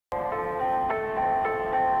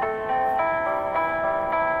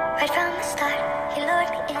Right from the start, he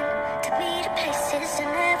lured me in, took me to places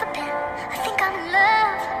I've never been. I think I'm in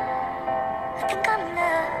love, I think I'm in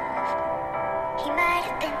love. He might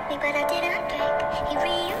have bent me, but I didn't break. He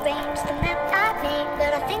rearranged the map I made,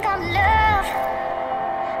 but I think I'm in love.